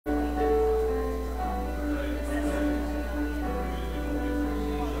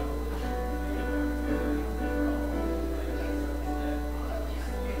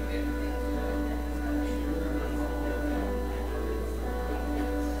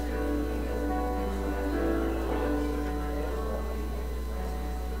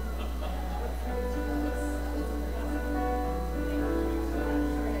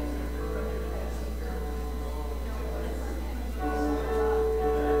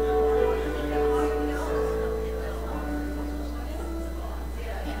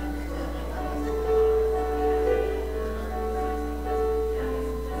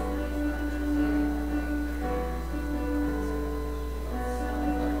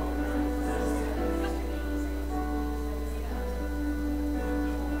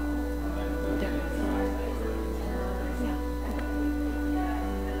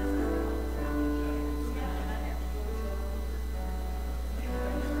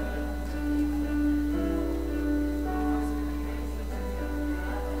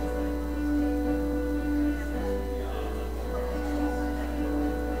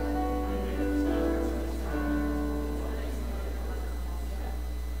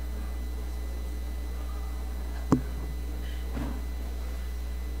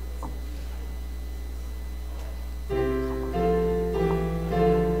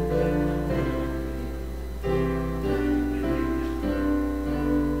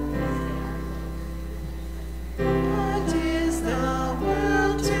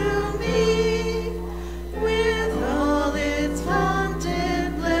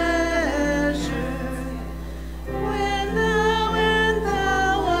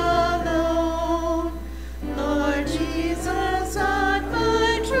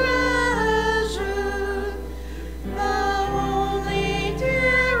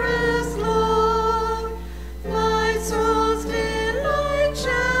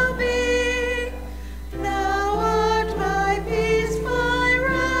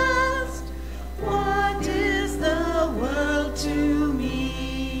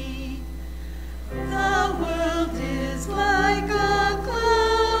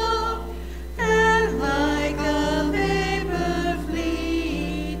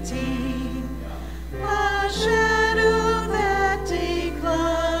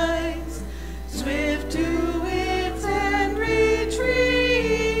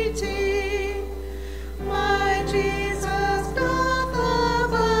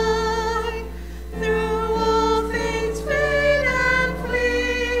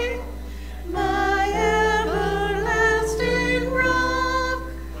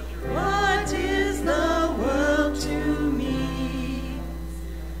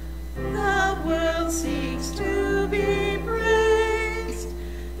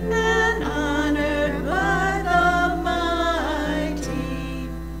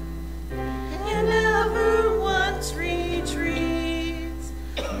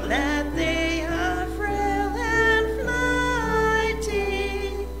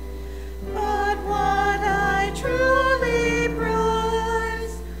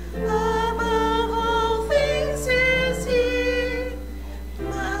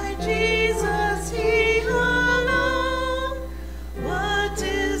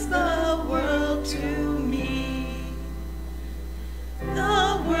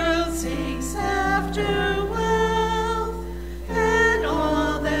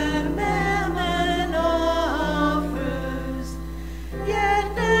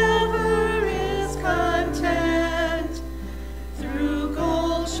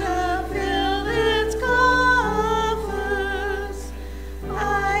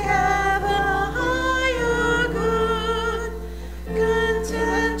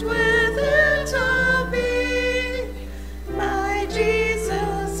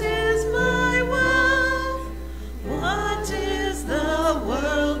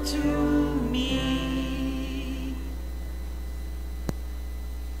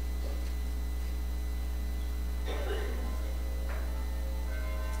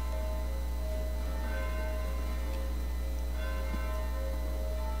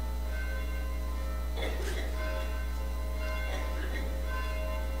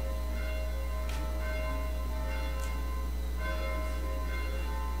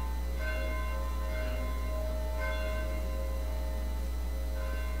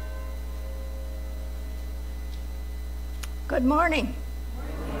Good morning.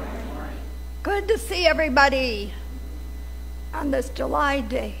 Good to see everybody on this July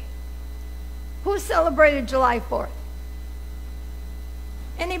day. Who celebrated July 4th?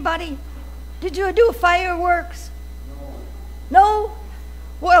 Anybody? Did you do fireworks? No?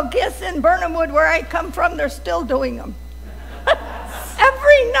 Well, guess in Burnhamwood, where I come from, they're still doing them.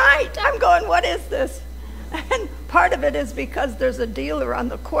 Every night I'm going, what is this? And part of it is because there's a dealer on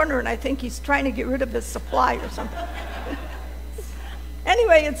the corner, and I think he's trying to get rid of his supply or something.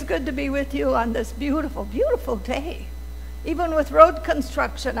 Anyway, it's good to be with you on this beautiful, beautiful day. Even with road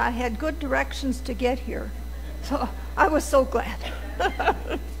construction, I had good directions to get here. So I was so glad.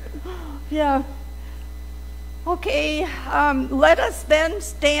 Yeah. Okay, let us then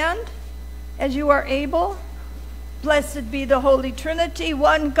stand as you are able. Blessed be the Holy Trinity,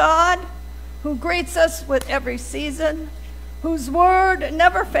 one God, who greets us with every season, whose word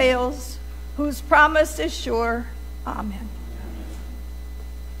never fails, whose promise is sure. Amen.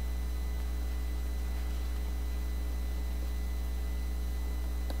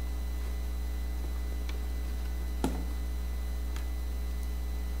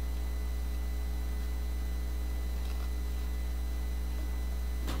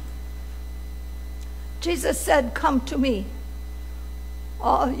 Jesus said, "Come to me,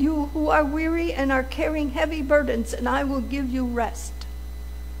 all you who are weary and are carrying heavy burdens, and I will give you rest."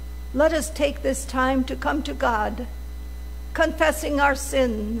 Let us take this time to come to God, confessing our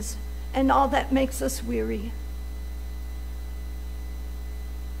sins and all that makes us weary.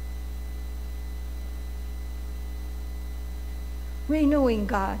 Renewing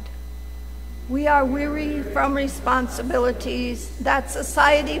God. We are weary from responsibilities that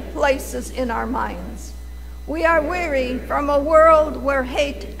society places in our minds. We are weary from a world where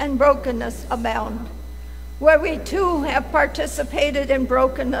hate and brokenness abound, where we too have participated in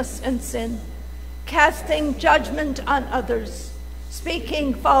brokenness and sin, casting judgment on others,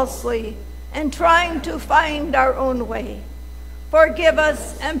 speaking falsely, and trying to find our own way. Forgive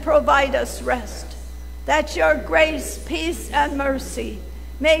us and provide us rest, that your grace, peace, and mercy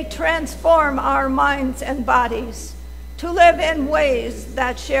may transform our minds and bodies to live in ways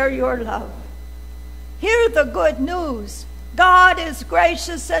that share your love. Hear the good news. God is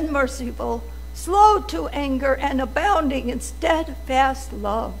gracious and merciful, slow to anger and abounding in steadfast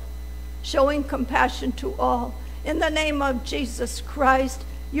love, showing compassion to all. In the name of Jesus Christ,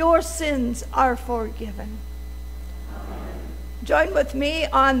 your sins are forgiven. Amen. Join with me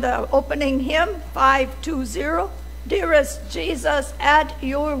on the opening hymn, 520. Dearest Jesus, at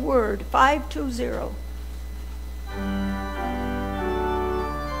your word, 520.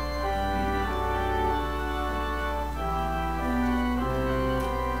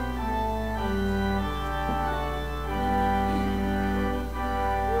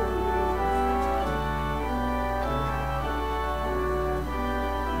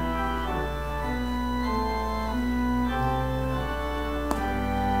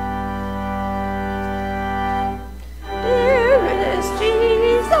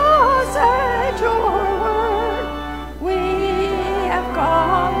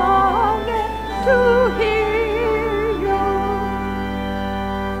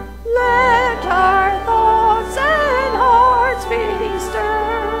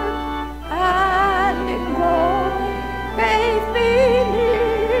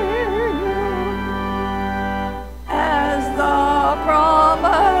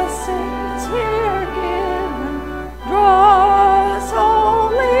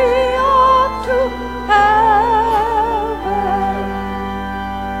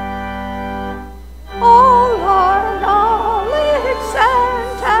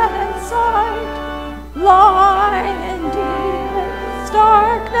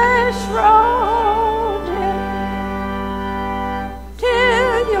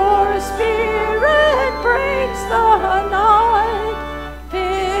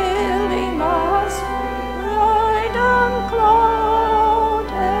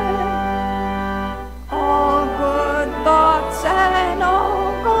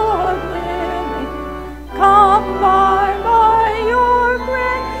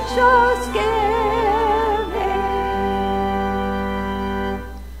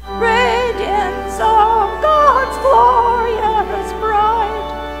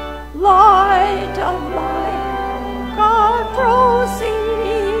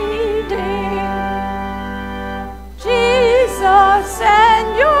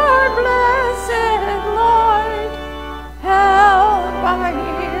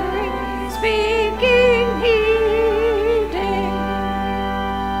 Speaking, heeding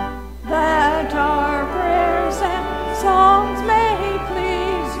that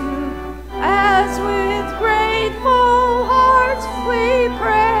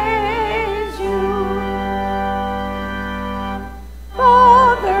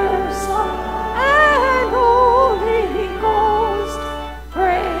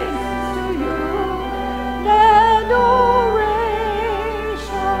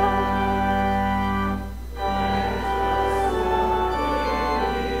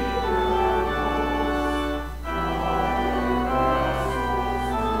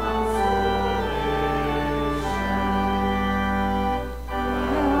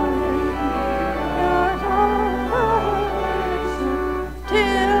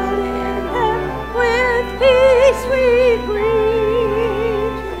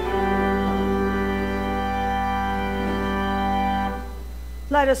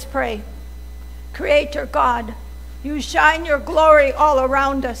Let us pray. Creator God, you shine your glory all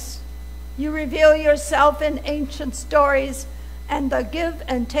around us. You reveal yourself in ancient stories and the give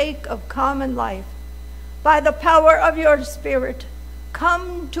and take of common life. By the power of your Spirit,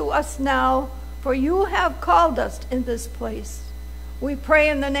 come to us now, for you have called us in this place. We pray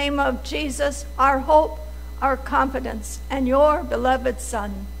in the name of Jesus, our hope, our confidence, and your beloved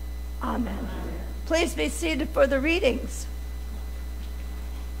Son. Amen. Please be seated for the readings.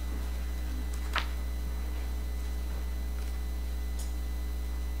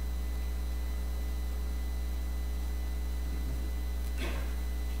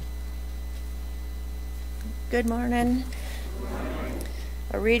 Good morning.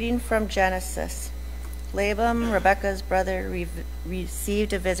 A reading from Genesis. Laban, Rebekah's brother,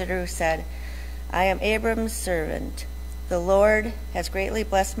 received a visitor who said, I am Abram's servant. The Lord has greatly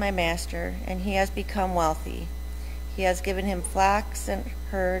blessed my master, and he has become wealthy. He has given him flocks and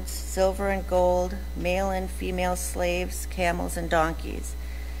herds, silver and gold, male and female slaves, camels and donkeys.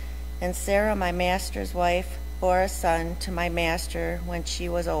 And Sarah, my master's wife, bore a son to my master when she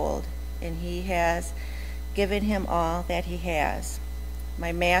was old, and he has given him all that he has.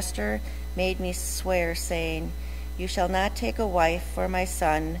 My master made me swear, saying, You shall not take a wife for my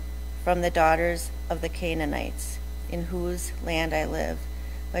son from the daughters of the Canaanites, in whose land I live,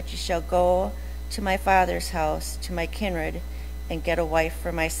 but you shall go to my father's house, to my kindred, and get a wife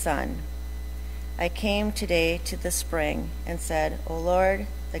for my son. I came today to the spring and said, O Lord,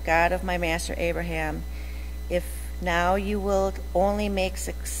 the God of my master Abraham, if now you will only make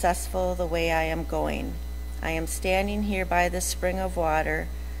successful the way I am going. I am standing here by the spring of water.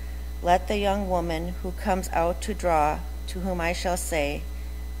 Let the young woman who comes out to draw, to whom I shall say,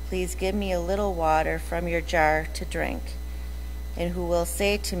 Please give me a little water from your jar to drink, and who will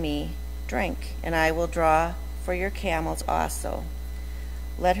say to me, Drink, and I will draw for your camels also.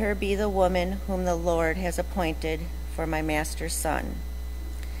 Let her be the woman whom the Lord has appointed for my master's son.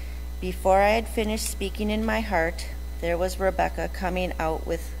 Before I had finished speaking in my heart, there was Rebekah coming out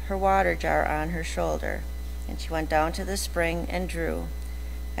with her water jar on her shoulder. And she went down to the spring and drew.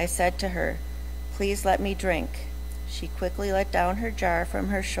 I said to her, Please let me drink. She quickly let down her jar from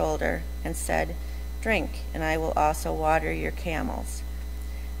her shoulder and said, Drink, and I will also water your camels.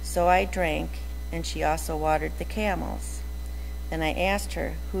 So I drank, and she also watered the camels. Then I asked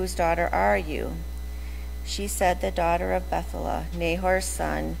her, Whose daughter are you? She said, The daughter of Bethuel, Nahor's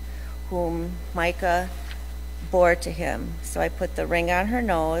son, whom Micah bore to him. So I put the ring on her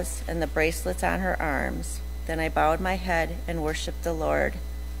nose and the bracelets on her arms. Then I bowed my head and worshipped the Lord,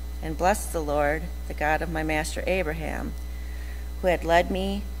 and blessed the Lord, the God of my master Abraham, who had led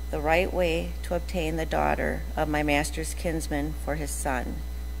me the right way to obtain the daughter of my master's kinsman for his son.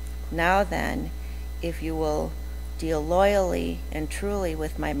 Now then, if you will deal loyally and truly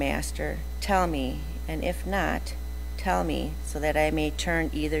with my master, tell me, and if not, tell me, so that I may turn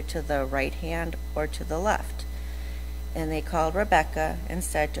either to the right hand or to the left. And they called Rebekah and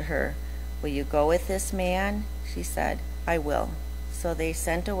said to her, Will you go with this man? She said, I will. So they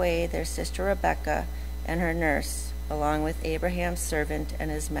sent away their sister Rebekah and her nurse, along with Abraham's servant and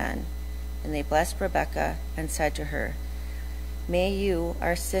his men. And they blessed Rebekah and said to her, May you,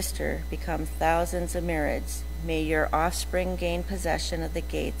 our sister, become thousands of myriads. May your offspring gain possession of the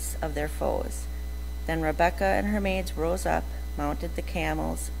gates of their foes. Then Rebekah and her maids rose up, mounted the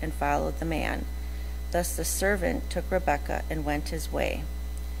camels, and followed the man. Thus the servant took Rebekah and went his way.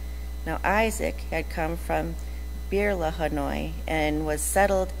 Now Isaac had come from Beer-lahai and was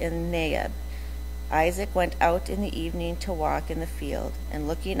settled in Negev. Isaac went out in the evening to walk in the field, and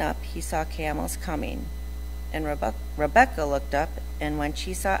looking up he saw camels coming. And Rebekah looked up, and when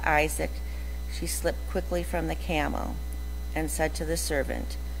she saw Isaac, she slipped quickly from the camel, and said to the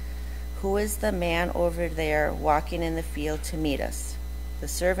servant, Who is the man over there walking in the field to meet us? The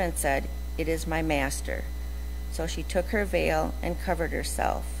servant said, It is my master. So she took her veil and covered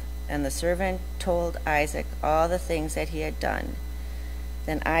herself. And the servant told Isaac all the things that he had done.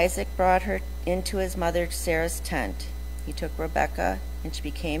 Then Isaac brought her into his mother Sarah's tent. He took Rebekah, and she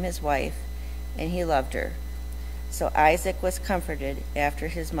became his wife, and he loved her. So Isaac was comforted after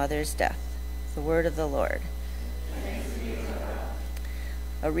his mother's death. The word of the Lord.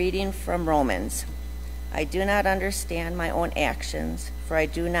 A reading from Romans. I do not understand my own actions, for I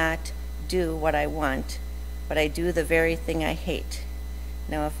do not do what I want, but I do the very thing I hate.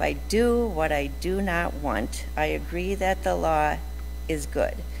 Now if I do what I do not want, I agree that the law is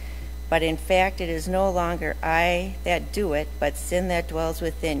good. But in fact it is no longer I that do it, but sin that dwells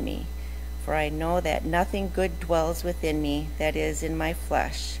within me. For I know that nothing good dwells within me, that is, in my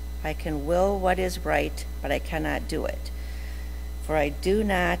flesh. I can will what is right, but I cannot do it. For I do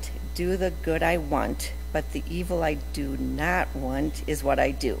not do the good I want, but the evil I do not want is what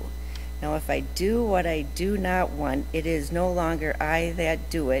I do. Now if I do what I do not want, it is no longer I that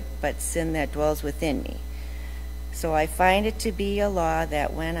do it, but sin that dwells within me. So I find it to be a law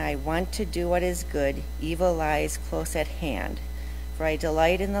that when I want to do what is good, evil lies close at hand. For I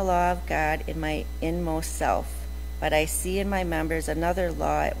delight in the law of God in my inmost self, but I see in my members another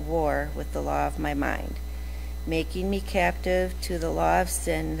law at war with the law of my mind, making me captive to the law of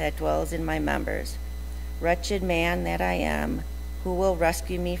sin that dwells in my members. Wretched man that I am, who will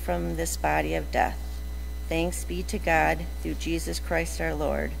rescue me from this body of death? Thanks be to God through Jesus Christ our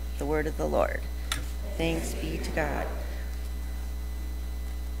Lord. The word of the Lord. Thanks be to God.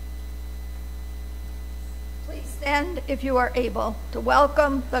 Please stand if you are able to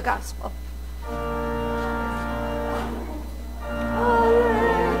welcome the gospel.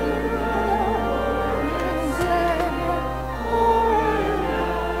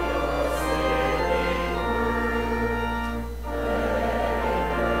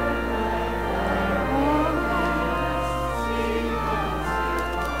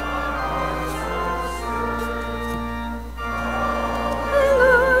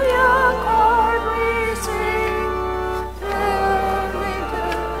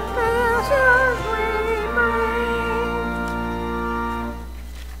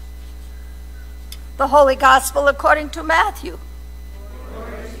 The Holy Gospel according to Matthew.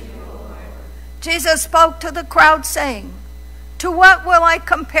 Jesus spoke to the crowd, saying, "To what will I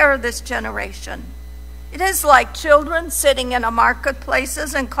compare this generation? It is like children sitting in a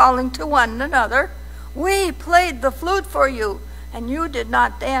marketplaces and calling to one another, 'We played the flute for you, and you did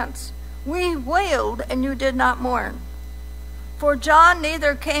not dance. We wailed, and you did not mourn.' For John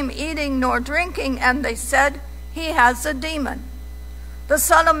neither came eating nor drinking, and they said, 'He has a demon.' The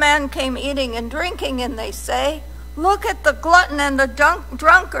Son of Man came eating and drinking, and they say, 'Look at the glutton and the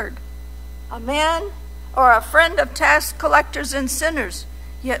drunkard, a man or a friend of tax collectors and sinners,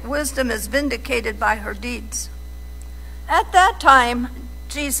 yet wisdom is vindicated by her deeds.' At that time,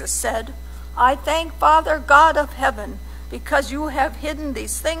 Jesus said, 'I thank Father God of heaven, because you have hidden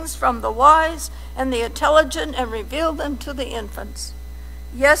these things from the wise and the intelligent and revealed them to the infants.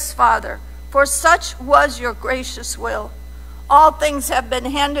 Yes, Father, for such was your gracious will. All things have been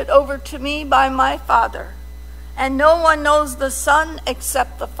handed over to me by my Father, and no one knows the Son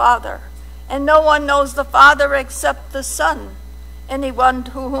except the Father, and no one knows the Father except the Son, anyone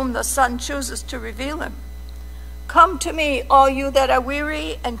to whom the Son chooses to reveal him. Come to me, all you that are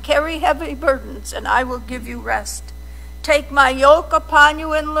weary and carry heavy burdens, and I will give you rest. Take my yoke upon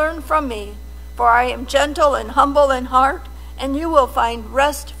you and learn from me, for I am gentle and humble in heart, and you will find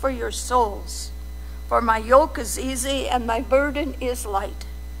rest for your souls. For my yoke is easy and my burden is light.'"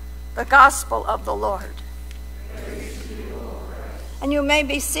 The gospel of the Lord. Praise to you, Lord. And you may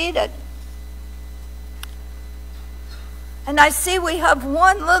be seated. And I see we have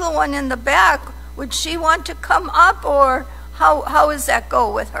one little one in the back. Would she want to come up, or how does that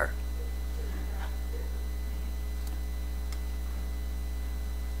go with her?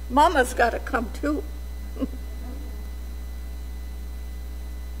 Mama's got to come too.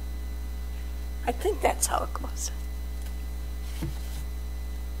 I think that's how it goes.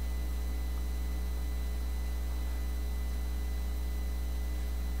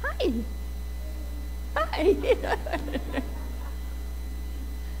 Hi. Hi.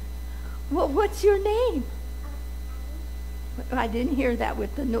 Well, what's your name? I didn't hear that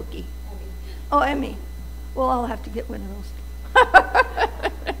with the nookie. Oh, Emmy. Well, I'll have to get one of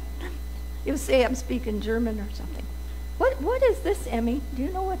those. You'll say I'm speaking German or something. What is this, Emmy? Do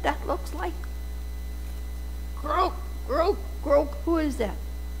you know what that looks like? Croak, croak, croak. Who is that?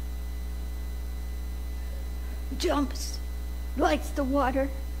 Jumps, likes the water.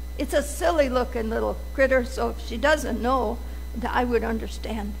 It's a silly looking little critter, so if she doesn't know, I would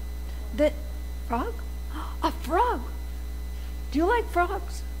understand. That frog? A frog. Do you like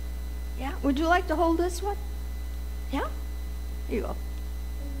frogs? Yeah. Would you like to hold this one? Yeah? Here you go.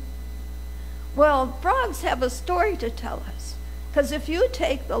 Well, frogs have a story to tell us. Because if you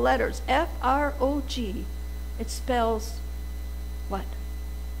take the letters F-R-O-G, it spells what?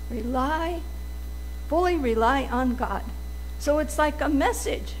 Rely, fully rely on God. So it's like a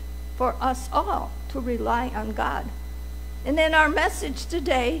message for us all to rely on God. And in our message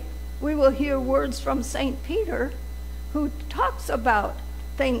today, we will hear words from St. Peter, who talks about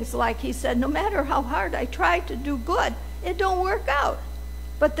things like, he said, no matter how hard I try to do good, it don't work out.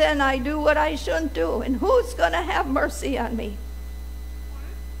 But then I do what I shouldn't do. And who's going to have mercy on me?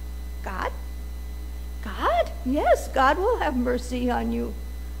 God? God? Yes, God will have mercy on you.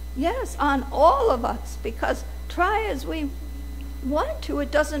 Yes, on all of us. Because try as we want to,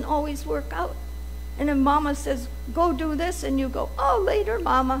 it doesn't always work out. And if Mama says, go do this, and you go, oh, later,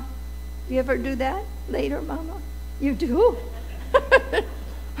 Mama. Do you ever do that? Later, Mama? You do?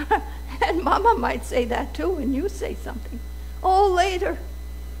 And Mama might say that too when you say something. Oh, later.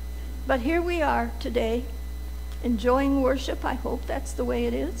 But here we are today, enjoying worship. I hope that's the way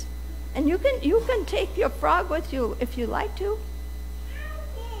it is. And you can take your frog with you if you like to.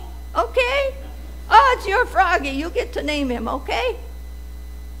 Okay? Oh, it's your froggy. You get to name him, okay?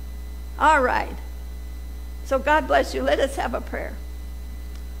 All right. So God bless you. Let us have a prayer.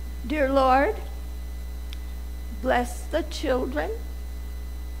 Dear Lord, bless the children.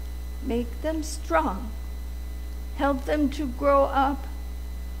 Make them strong. Help them to grow up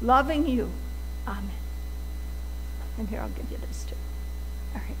loving you. Amen. And here, I'll give you this too.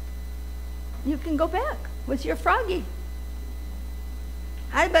 All right. You can go back with your froggy.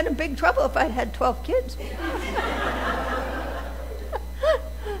 I'd have been in big trouble if I'd had 12 kids.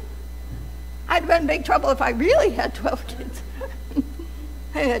 I'd been in big trouble if I really had 12 kids.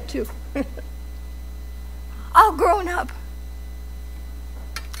 I had 2. All grown up.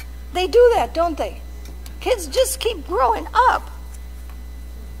 They do that, don't they? Kids just keep growing up.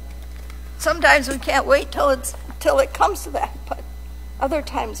 Sometimes we can't wait till it comes to that, but other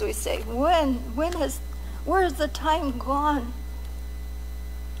times we say, where's the time gone?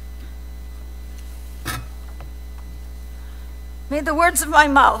 May the words of my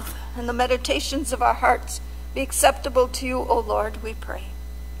mouth and the meditations of our hearts be acceptable to you, O Lord, we pray.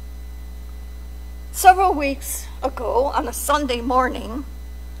 Several weeks ago, on a Sunday morning,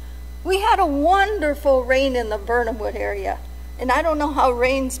 we had a wonderful rain in the Burnhamwood area. And I don't know how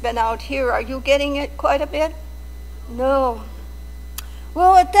rain's been out here. Are you getting it quite a bit? No.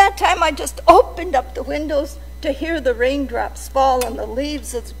 Well, at that time, I just opened up the windows to hear the raindrops fall on the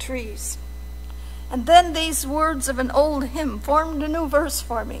leaves of the trees. And then these words of an old hymn formed a new verse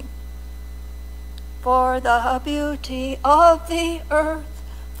for me. For the beauty of the earth,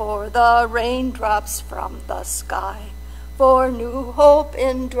 for the raindrops from the sky, for new hope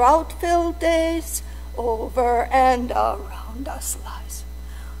in drought-filled days, over and around us lies.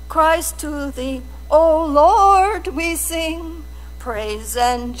 Christ, to thee, O Lord, we sing, praise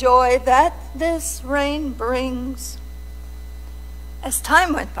and joy that this rain brings. As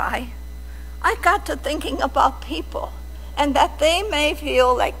time went by, I got to thinking about people, and that they may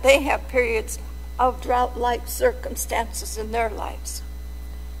feel like they have periods of drought-like circumstances in their lives.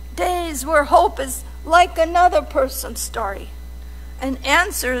 Days where hope is like another person's story, and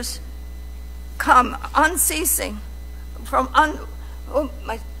answers come unceasing from oh,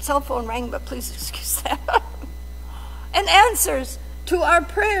 my cell phone rang, but please excuse that. And answers to our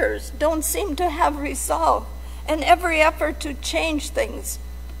prayers don't seem to have resolve, and every effort to change things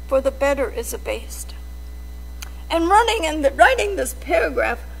for the better is abased. And writing this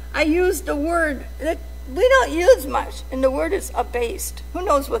paragraph, I used a word that we don't use much, and the word is abased. Who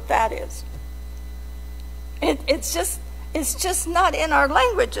knows what that is? It's just not in our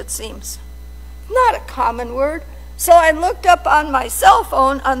language, it seems. Not a common word. So I looked up on my cell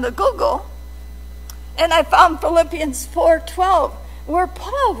phone on the Google, and I found Philippians 4:12, where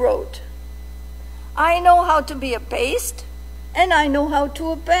Paul wrote, I know how to be abased, and I know how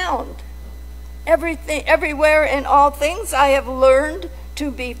to abound. Everywhere in all things I have learned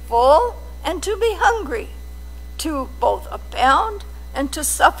to be full and to be hungry, to both abound and to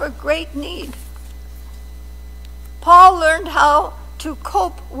suffer great need. Paul learned how to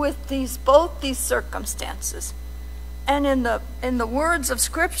cope with both these circumstances. And in the words of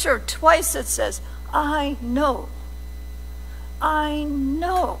Scripture, twice it says, I know. I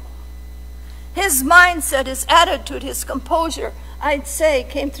know. His mindset, his attitude, his composure, I'd say,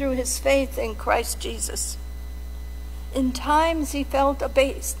 came through his faith in Christ Jesus. In times he felt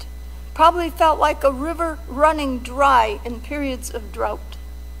abased, probably felt like a river running dry in periods of drought.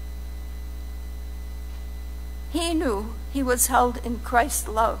 He knew he was held in Christ's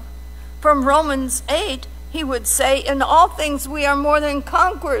love. From Romans 8, he would say, in all things we are more than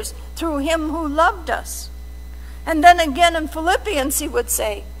conquerors through him who loved us. And then again in Philippians, he would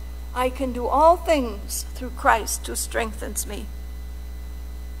say, I can do all things through Christ who strengthens me.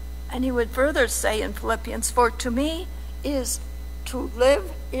 And he would further say in Philippians, for to me to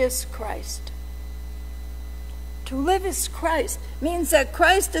live is Christ. To live is Christ means that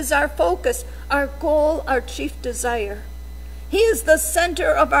Christ is our focus, our goal, our chief desire. He is the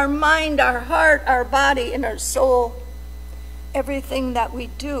center of our mind, our heart, our body, and our soul. Everything that we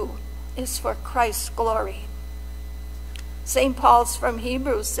do is for Christ's glory. St. Paul's from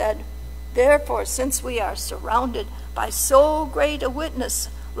Hebrews said, therefore, since we are surrounded by so great a witness,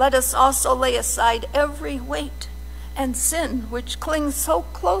 let us also lay aside every weight and sin which clings so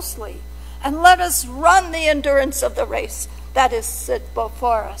closely, and let us run the endurance of the race that is set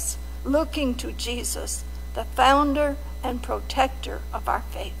before us, looking to Jesus, the founder and protector of our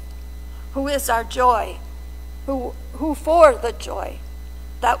faith, who is our joy, who for the joy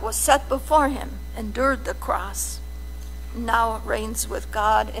that was set before him endured the cross, now reigns with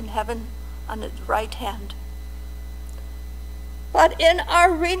God in heaven on his right hand. But in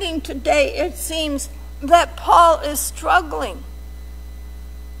our reading today, it seems that Paul is struggling.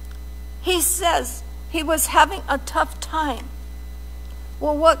 He says he was having a tough time.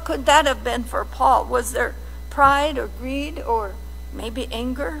 Well, what could that have been for Paul? Was there pride or greed or maybe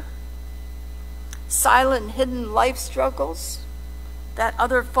anger? Silent, hidden life struggles that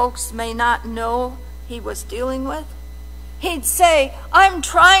other folks may not know he was dealing with? He'd say, I'm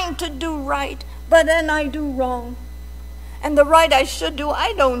trying to do right, but then I do wrong. And the right I should do,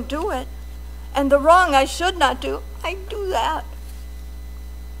 I don't do it. And the wrong I should not do, I do that.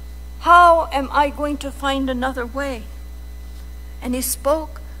 How am I going to find another way? And he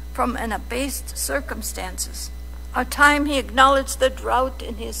spoke from an abased circumstances, a time he acknowledged the drought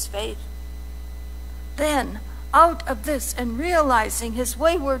in his faith. Then, out of this and realizing his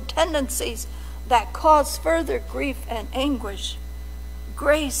wayward tendencies that cause further grief and anguish,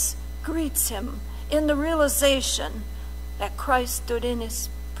 grace greets him in the realization that Christ stood in his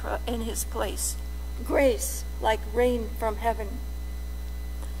place. Grace like rain from heaven.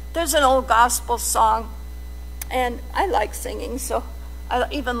 There's an old gospel song, and I like singing, so I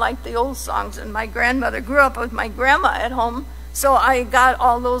even like the old songs. And my grandmother grew up with my grandma at home, so I got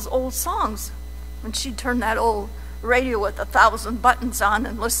all those old songs. And she'd turn that old radio with 1,000 buttons on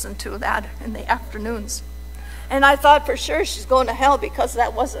and listen to that in the afternoons. And I thought for sure she's going to hell because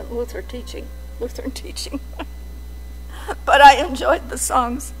that wasn't Lutheran teaching. But I enjoyed the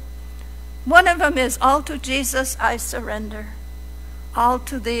songs. One of them is, all to Jesus I surrender. All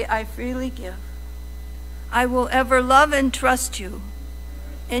to thee I freely give. I will ever love and trust you.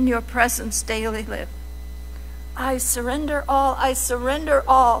 In your presence daily live. I surrender all, I surrender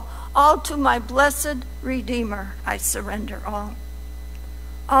all. All to my blessed Redeemer I surrender all.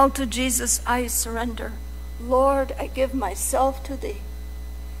 All to Jesus I surrender. Lord, I give myself to thee.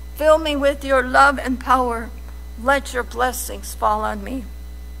 Fill me with your love and power. Let your blessings fall on me.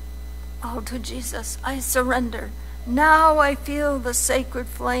 All to Jesus I surrender. Now I feel the sacred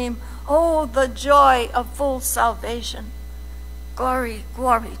flame. Oh, the joy of full salvation. Glory,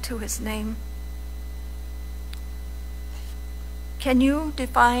 glory to his name. Can you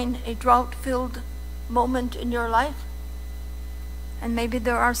define a drought-filled moment in your life? And maybe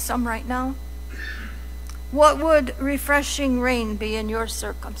there are some right now. What would refreshing rain be in your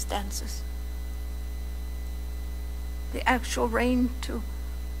circumstances? The actual rain to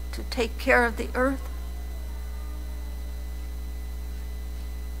take care of the earth?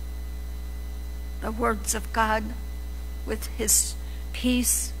 The words of God with his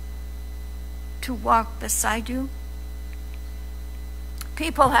peace to walk beside you?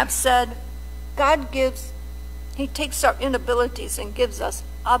 People have said, God gives, he takes our inabilities and gives us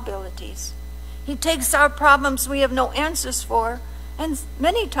abilities. He takes our problems we have no answers for, and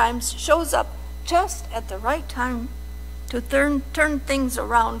many times shows up just at the right time to turn things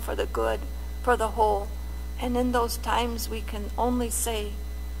around for the good, for the whole. And in those times we can only say,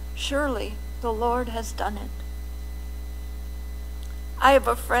 surely the Lord has done it. I have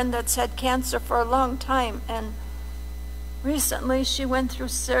a friend that's had cancer for a long time, and recently she went through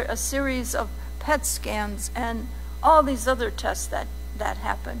a series of PET scans and all these other tests that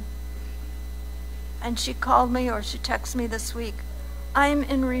happened. And she called me, or she texted me this week, I'm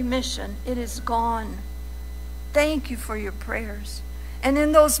in remission. It is gone. Thank you for your prayers. And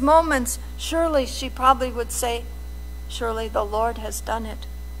in those moments, surely she probably would say, surely the Lord has done it.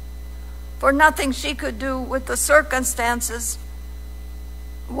 For nothing she could do with the circumstances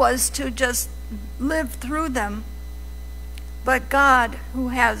was to just live through them. But God, who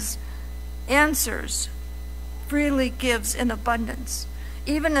has answers, freely gives in abundance.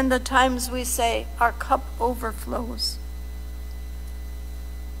 Even in the times we say, our cup overflows.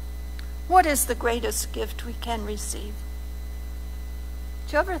 What is the greatest gift we can receive?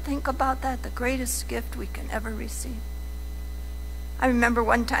 Do you ever think about that? The greatest gift we can ever receive. I remember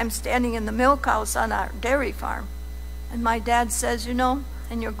one time standing in the milk house on our dairy farm, and my dad says, you know,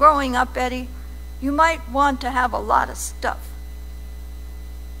 and you're growing up, Eddie, you might want to have a lot of stuff.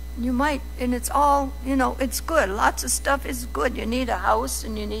 You might, and it's all, you know, it's good. Lots of stuff is good. You need a house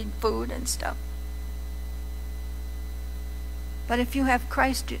and you need food and stuff. But if you have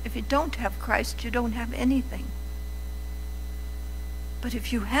Christ, if you don't have Christ, you don't have anything. But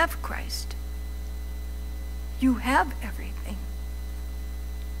if you have Christ, You have everything.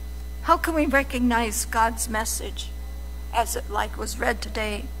 How can we recognize God's message as it like was read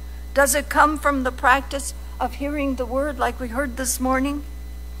today? Does it come from the practice of hearing the word like we heard this morning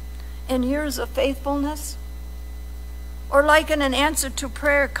in years of faithfulness? Or like in an answer to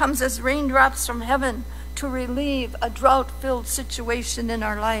prayer comes as raindrops from heaven to relieve a drought-filled situation in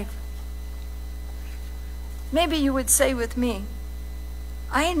our life? Maybe you would say with me,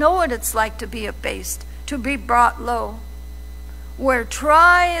 I know what it's like to be abased, to be brought low, where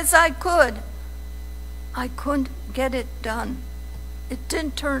try as I couldn't get it done. It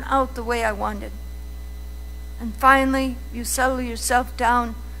didn't turn out the way I wanted. And finally, you settle yourself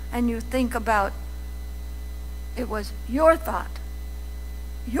down and you think about it was your thought,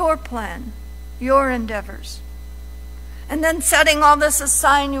 your plan, your endeavors. And then setting all this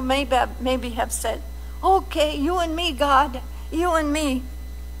aside, you maybe have said, okay, you and me, God, you and me.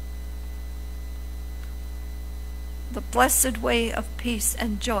 The blessed way of peace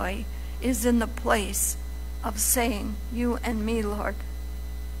and joy is in the place of saying, you and me, Lord.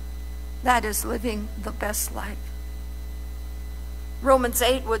 That is living the best life. Romans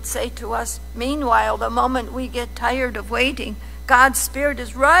 8 would say to us, meanwhile, the moment we get tired of waiting, God's Spirit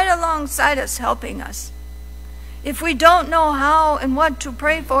is right alongside us helping us. If we don't know how and what to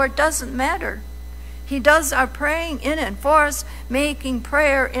pray for, it doesn't matter. He does our praying in and for us, making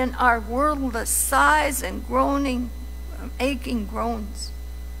prayer in our wordless sighs and groaning, aching groans.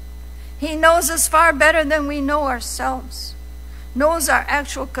 He knows us far better than we know ourselves, knows our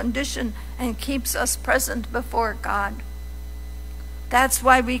actual condition, and keeps us present before God. That's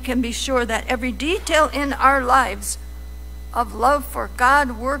why we can be sure that every detail in our lives of love for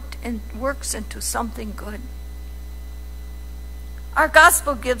God works into something good. Our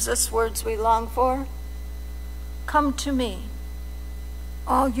gospel gives us words we long for. Come to me,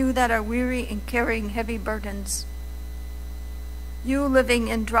 all you that are weary and carrying heavy burdens. You living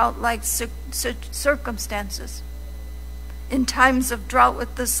in drought-like circumstances, in times of drought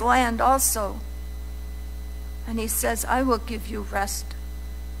with this land also. And he says, I will give you rest.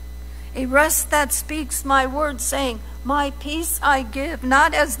 A rest that speaks my word, saying, my peace I give,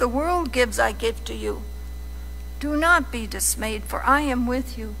 not as the world gives I give to you. Do not be dismayed, for I am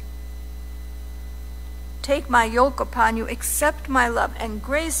with you. Take my yoke upon you, accept my love and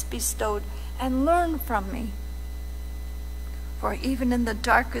grace bestowed, and learn from me. For even in the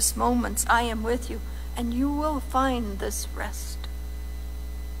darkest moments I am with you, and you will find this rest.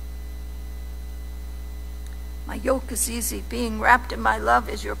 My yoke is easy. Being wrapped in my love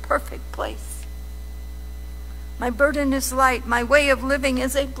is your perfect place. My burden is light. My way of living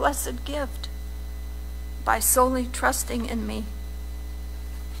is a blessed gift by solely trusting in me.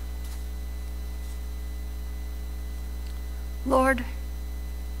 Lord,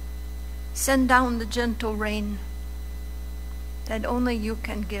 send down the gentle rain that only you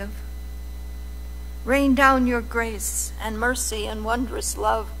can give. Rain down your grace and mercy and wondrous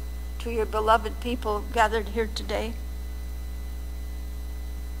love to your beloved people gathered here today.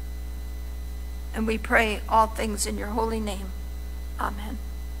 And we pray all things in your holy name. Amen.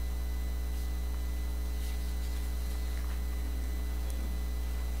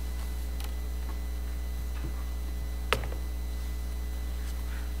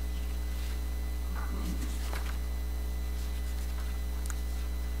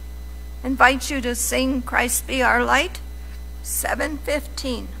 Invite you to sing Christ Be Our Light,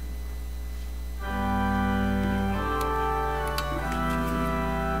 7:15.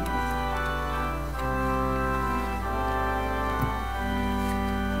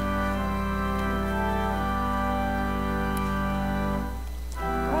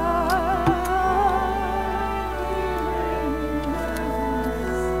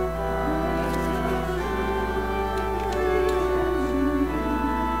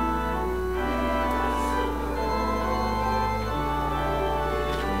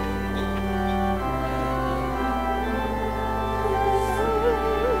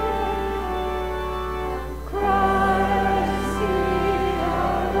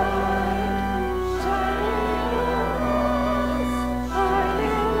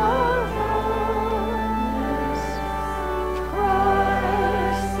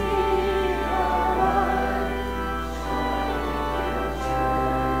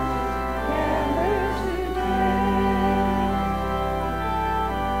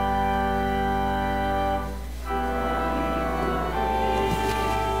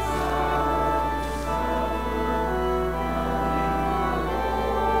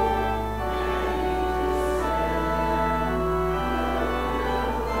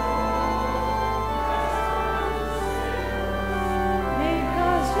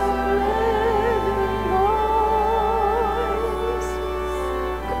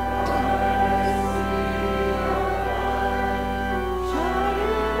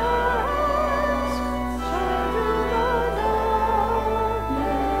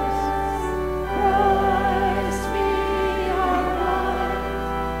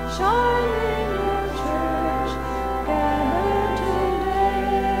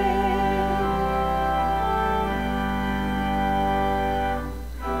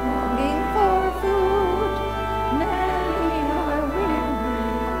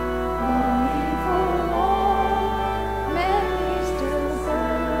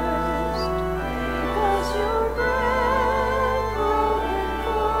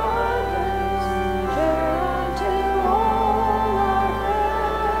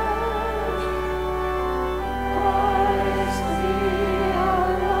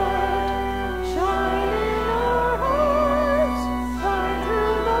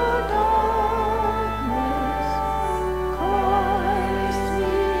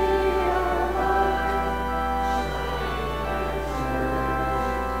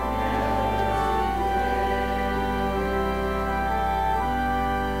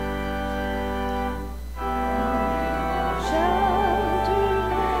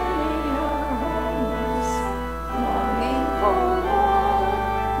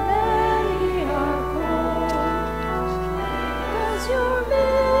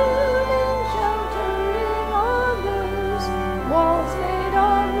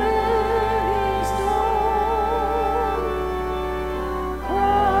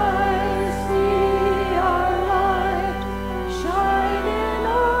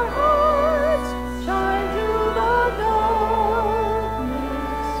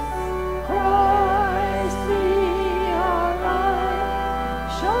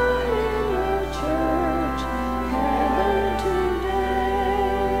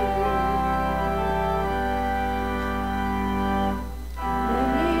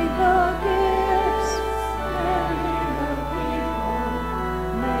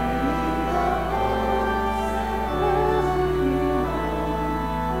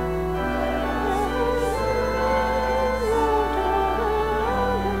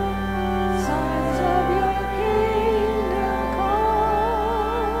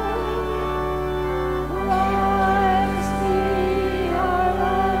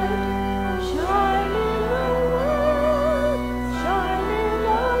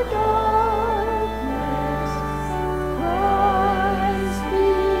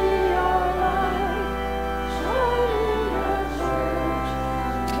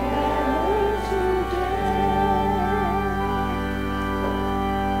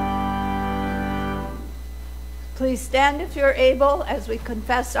 Please stand if you're able as we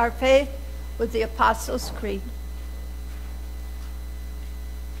confess our faith with the Apostles' Creed.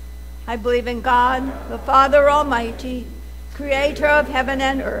 I believe in God, the Father Almighty, creator of heaven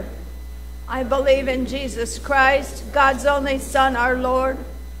and earth. I believe in Jesus Christ, God's only Son, our Lord,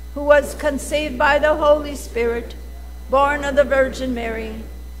 who was conceived by the Holy Spirit, born of the Virgin Mary,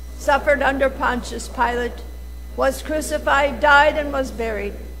 suffered under Pontius Pilate, was crucified, died, and was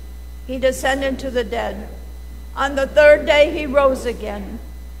buried. He descended to the dead. On the third day he rose again.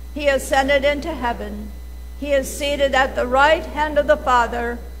 He ascended into heaven. He is seated at the right hand of the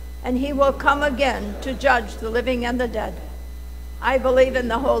Father, and he will come again to judge the living and the dead. I believe in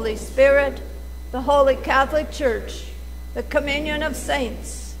the Holy Spirit, the Holy Catholic Church, the communion of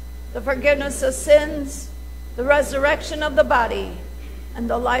saints, the forgiveness of sins, the resurrection of the body, and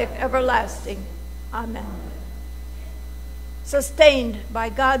the life everlasting. Amen. Sustained by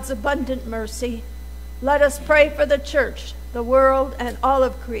God's abundant mercy, let us pray for the church, the world, and all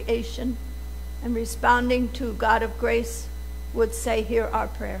of creation, and responding to God of grace, would say, hear our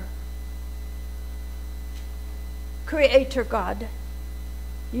prayer. Creator God,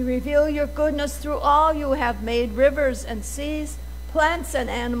 you reveal your goodness through all you have made, rivers and seas, plants and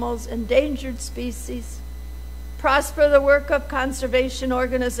animals, endangered species. Prosper the work of conservation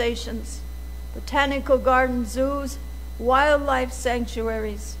organizations, botanical garden zoos, wildlife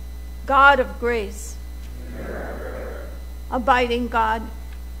sanctuaries. God of grace, abiding God,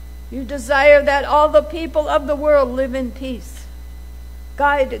 you desire that all the people of the world live in peace.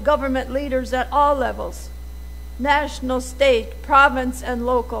 Guide government leaders at all levels, national, state, province, and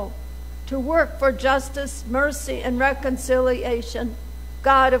local, to work for justice, mercy, and reconciliation.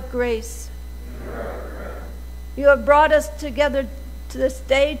 God of grace, you have brought us together to this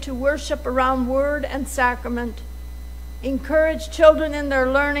day to worship around word and sacrament. Encourage children in their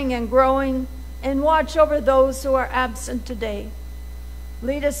learning and growing, and watch over those who are absent today.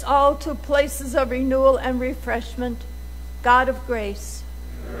 Lead us all to places of renewal and refreshment. God of grace,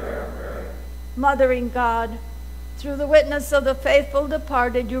 mothering God, through the witness of the faithful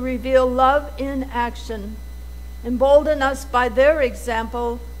departed, you reveal love in action. Embolden us by their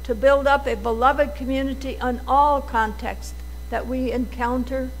example to build up a beloved community on all contexts that we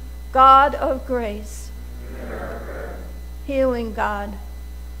encounter. God of grace, healing God,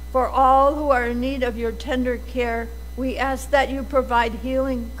 for all who are in need of your tender care, we ask that you provide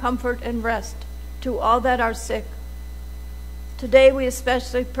healing, comfort, and rest to all that are sick. Today we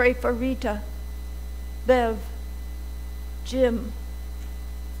especially pray for Rita, Bev, Jim,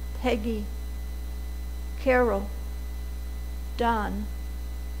 Peggy, Carol, Don,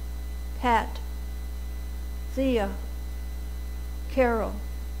 Pat, Thea, Carol,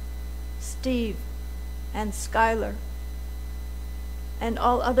 Steve, and Skylar, and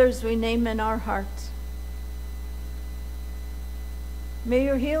all others we name in our hearts. May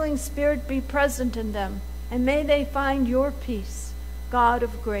your healing spirit be present in them, and may they find your peace, God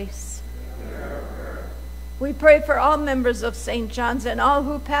of grace. We pray for all members of St. John's and all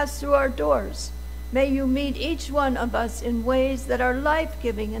who pass through our doors. May you meet each one of us in ways that are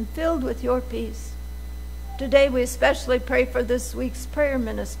life-giving and filled with your peace. Today we especially pray for this week's prayer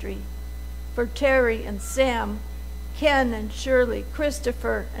ministry, for Terry and Sam, Ken and Shirley,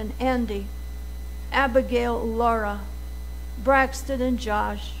 Christopher and Andy, Abigail, Laura, Braxton and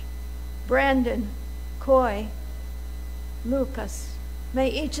Josh, Brandon, Coy, Lucas. May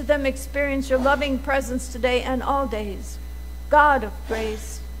each of them experience your loving presence today and all days. God of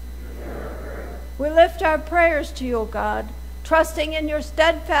grace, we lift our prayers to you, O God, trusting in your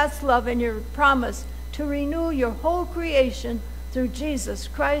steadfast love and your promise to renew your whole creation through Jesus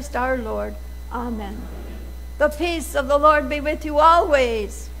Christ our Lord. Amen. The peace of the Lord be with you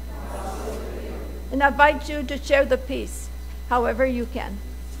always. And I invite you to share the peace however you can.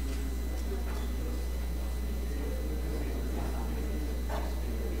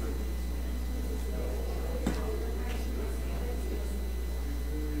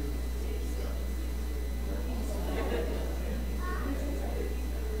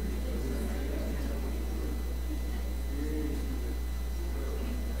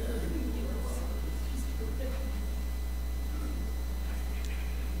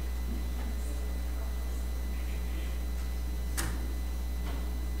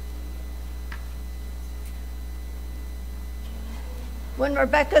 When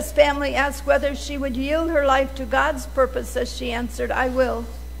Rebecca's family asked whether she would yield her life to God's purposes, she answered, I will.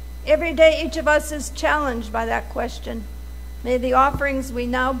 Every day each of us is challenged by that question. May the offerings we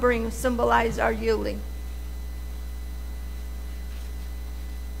now bring symbolize our yielding.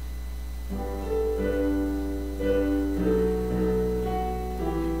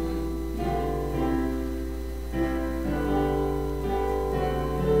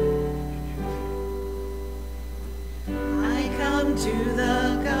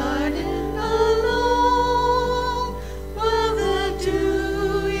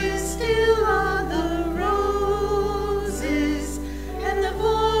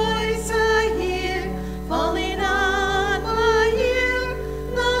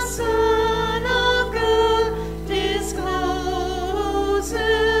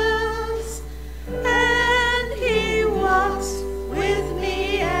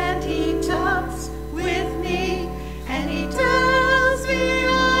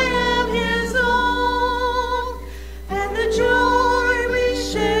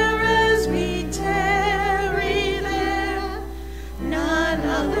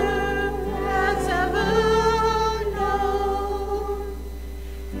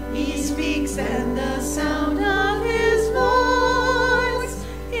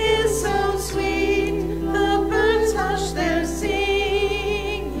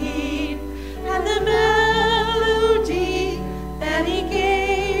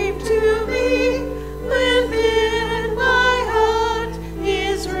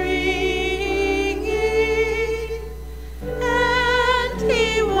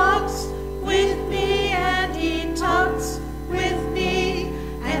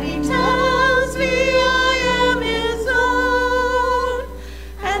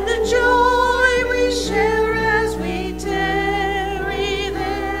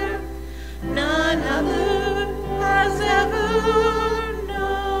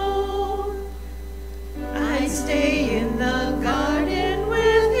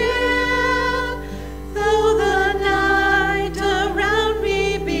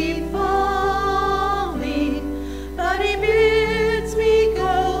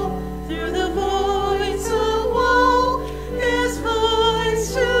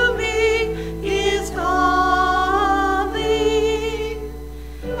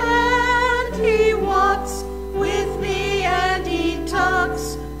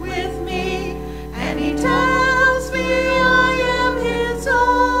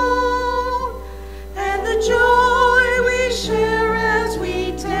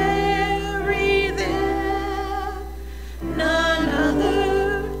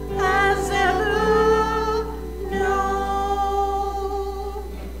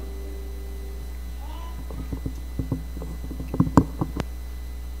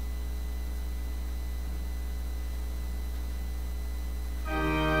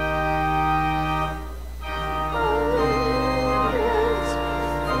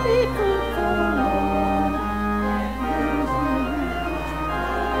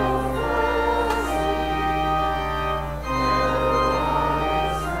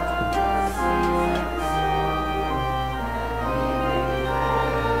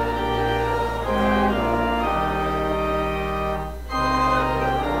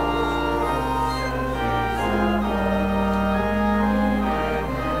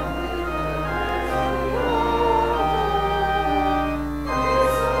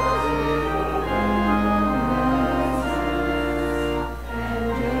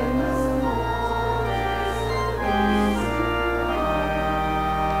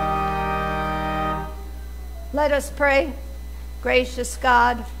 Let us pray. Gracious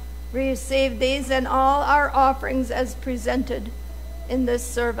God, receive these and all our offerings as presented in this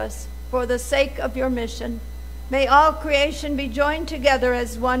service for the sake of your mission. May all creation be joined together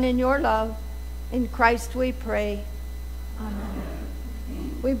as one in your love. In Christ we pray. Amen.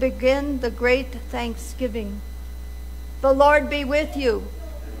 We begin the great thanksgiving. The Lord be with you.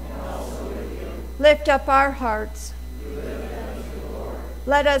 And also with you. Lift up our hearts. We lift them to the Lord.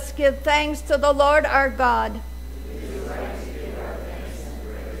 Let us give thanks to the Lord our God. It is right to give our thanks and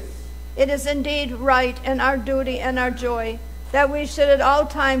praise. It is indeed right and our duty and our joy that we should at all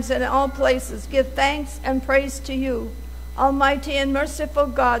times and in all places give thanks and praise to you, Almighty and merciful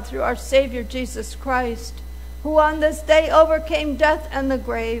God, through our Savior Jesus Christ, who on this day overcame death and the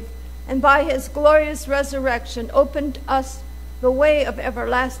grave, and by his glorious resurrection opened us the way of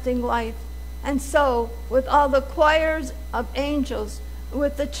everlasting life. And so, with all the choirs of angels,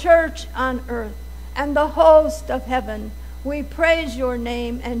 with the church on earth, and the host of heaven, we praise your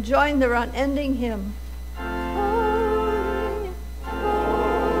name and join their unending hymn. Holy,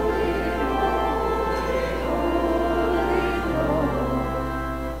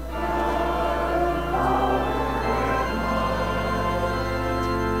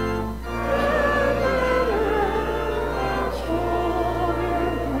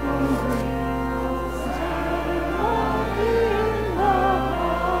 holy, holy, holy,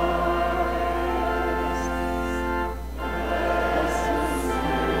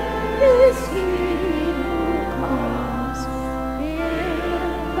 is he who comes in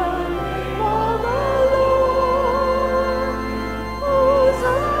the name of the Lord.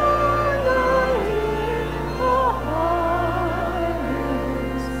 Hosanna in the highest.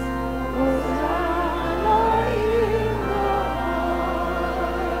 Hosanna in the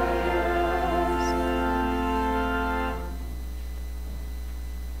highest.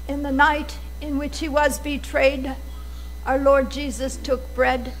 In the night in which he was betrayed, our Lord Jesus took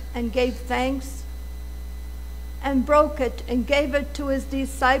bread and gave thanks and broke it and gave it to his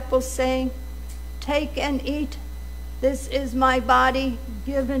disciples, saying, "Take and eat. This is my body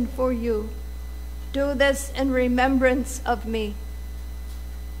given for you. Do this in remembrance of me."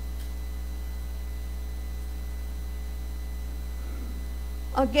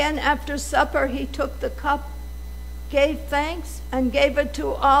 Again, after supper, he took the cup, gave thanks, and gave it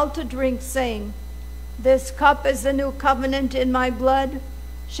to all to drink, saying, "This cup is the new covenant in my blood,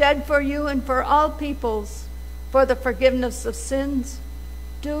 shed for you and for all peoples, for the forgiveness of sins.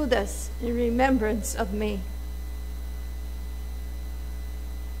 Do this in remembrance of me."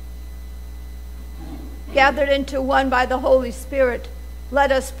 Gathered into one by the Holy Spirit,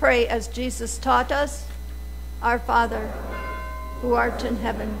 let us pray as Jesus taught us. Our Father, who art in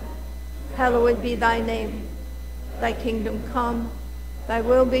heaven, hallowed be thy name. Thy kingdom come, thy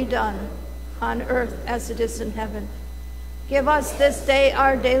will be done, on earth as it is in heaven. Give us this day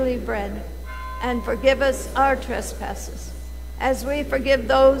our daily bread, and forgive us our trespasses, as we forgive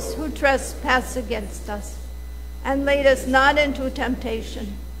those who trespass against us. And lead us not into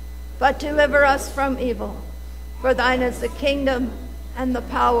temptation, but deliver us from evil. For thine is the kingdom, and the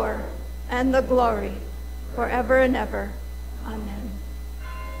power, and the glory, forever and ever. Amen.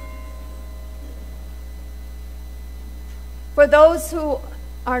 For those who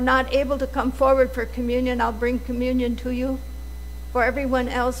are not able to come forward for communion, I'll bring communion to you. For everyone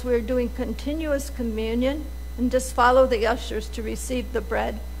else, we're doing continuous communion, and just follow the ushers to receive the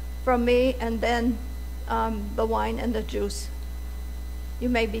bread from me, and then the wine and the juice. You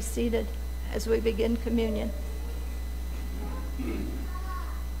may be seated as we begin communion.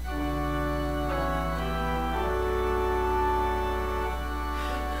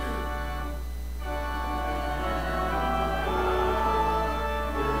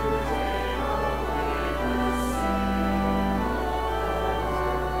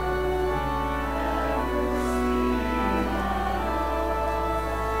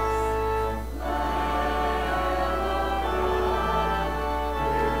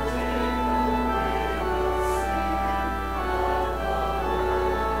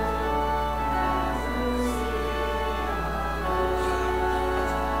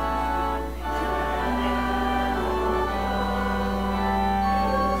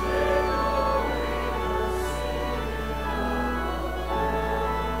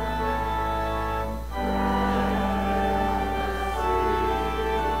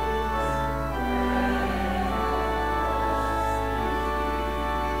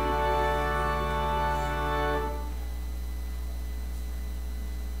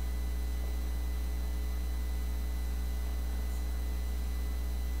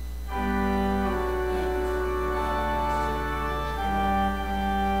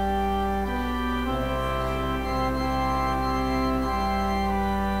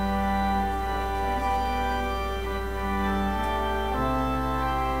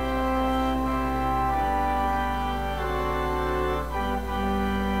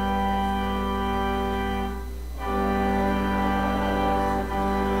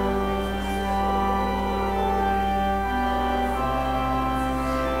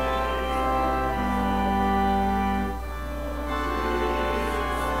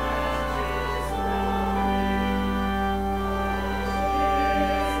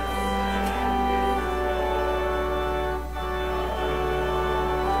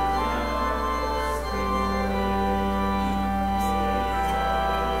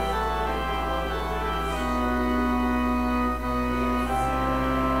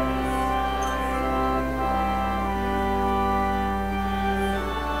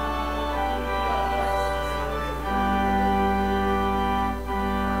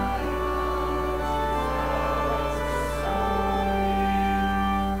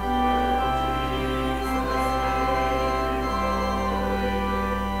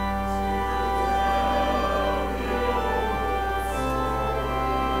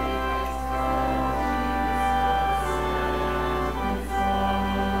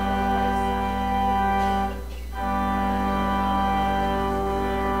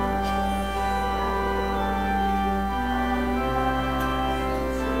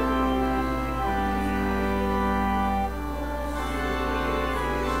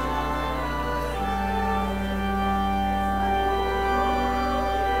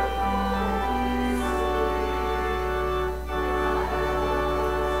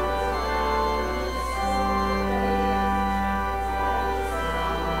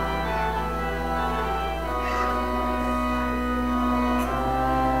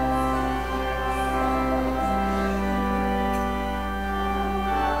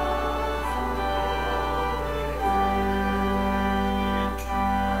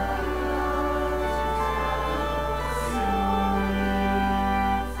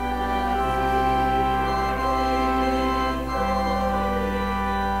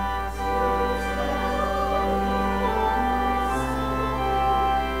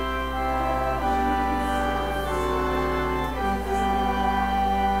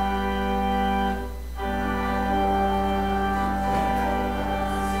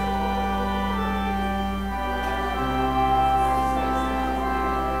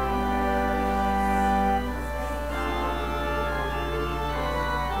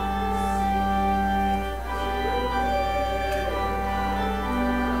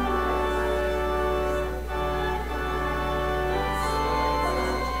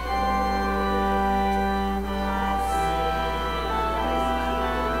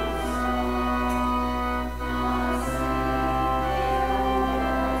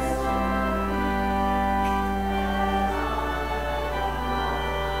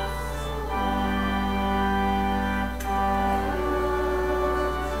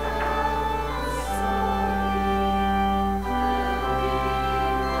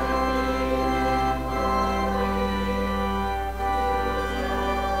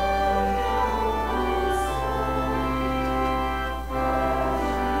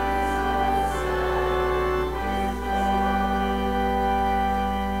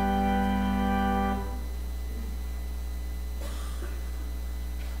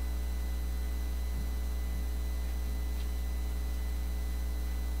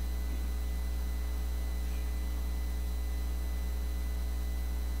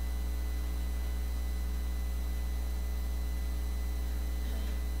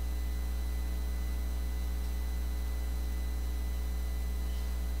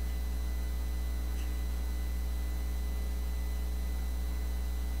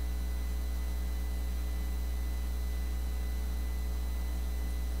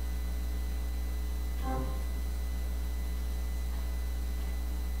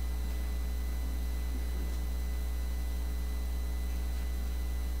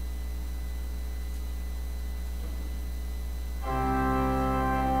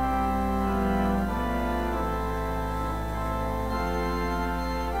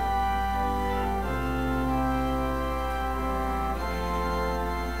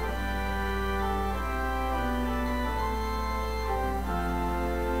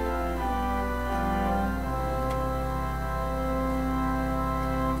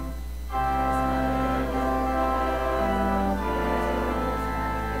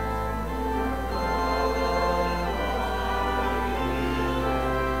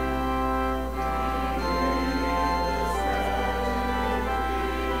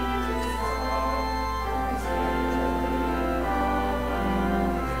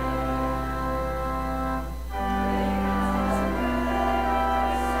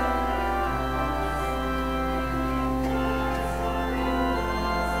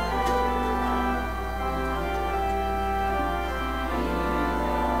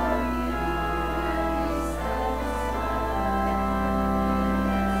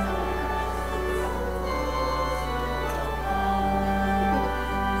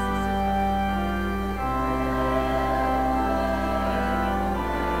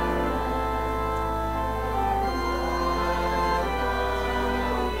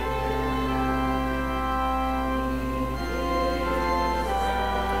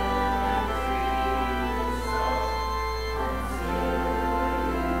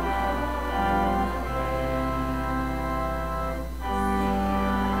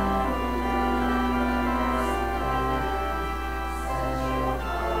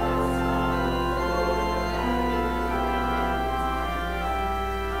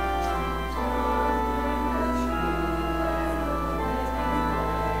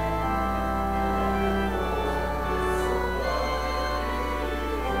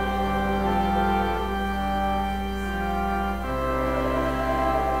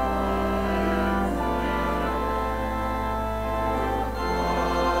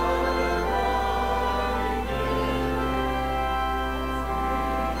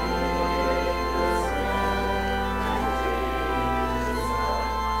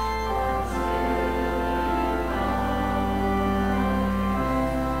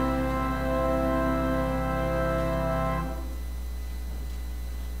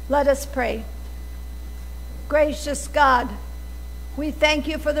 Let us pray. Gracious God, we thank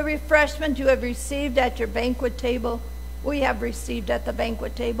you for the refreshment you have received at your banquet table. We have received at the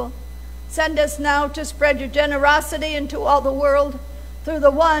banquet table. Send us now to spread your generosity into all the world through the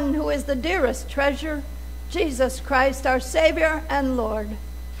one who is the dearest treasure, Jesus Christ, our Savior and Lord.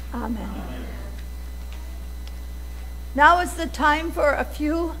 Amen. Now is the time for a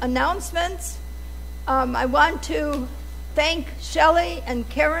few announcements. I want to thank Shelley and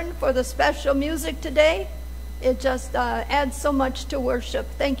Karen for the special music today. It just adds so much to worship.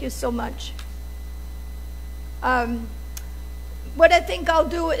 Thank you so much. What I think I'll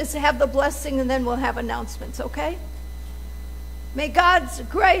do is have the blessing and then we'll have announcements, okay? May God's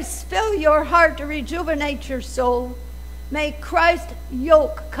grace fill your heart to rejuvenate your soul. May Christ's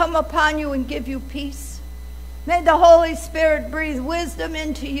yoke come upon you and give you peace. May the Holy Spirit breathe wisdom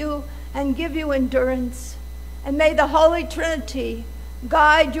into you and give you endurance. And may the Holy Trinity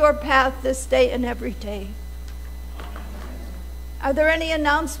guide your path this day and every day. Are there any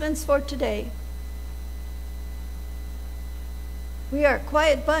announcements for today? We are a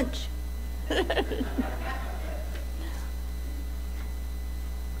quiet bunch.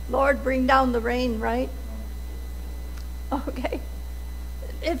 Lord, bring down the rain, right? Okay.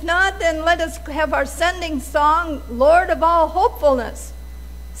 If not, then let us have our sending song, Lord of All Hopefulness,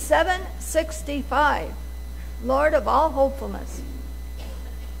 765. Lord of All Hopefulness.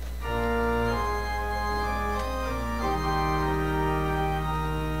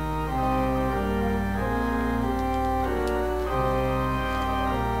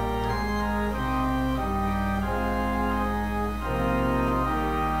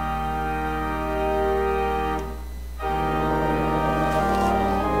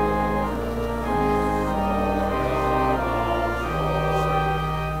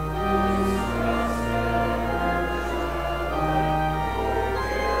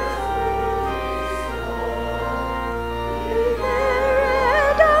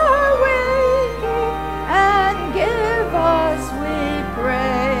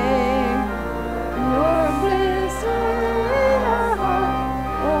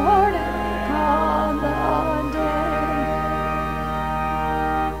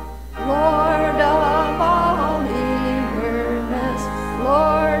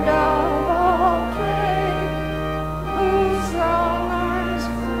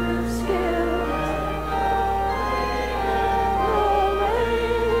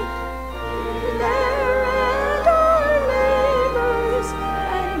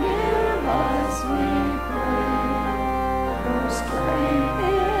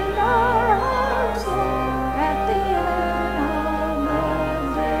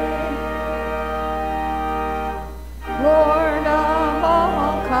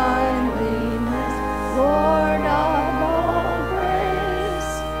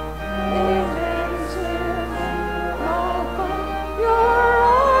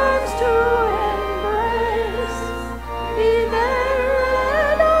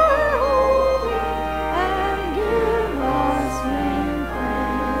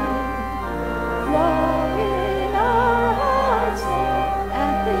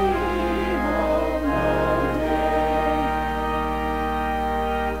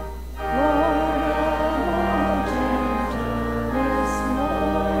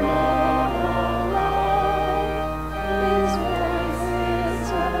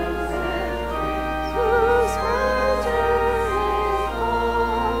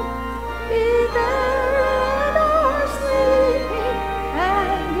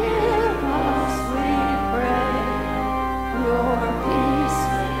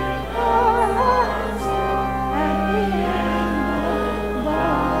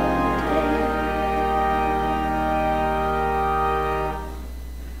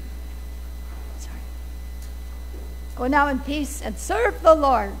 Go now in peace and serve the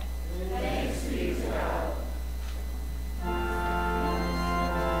Lord.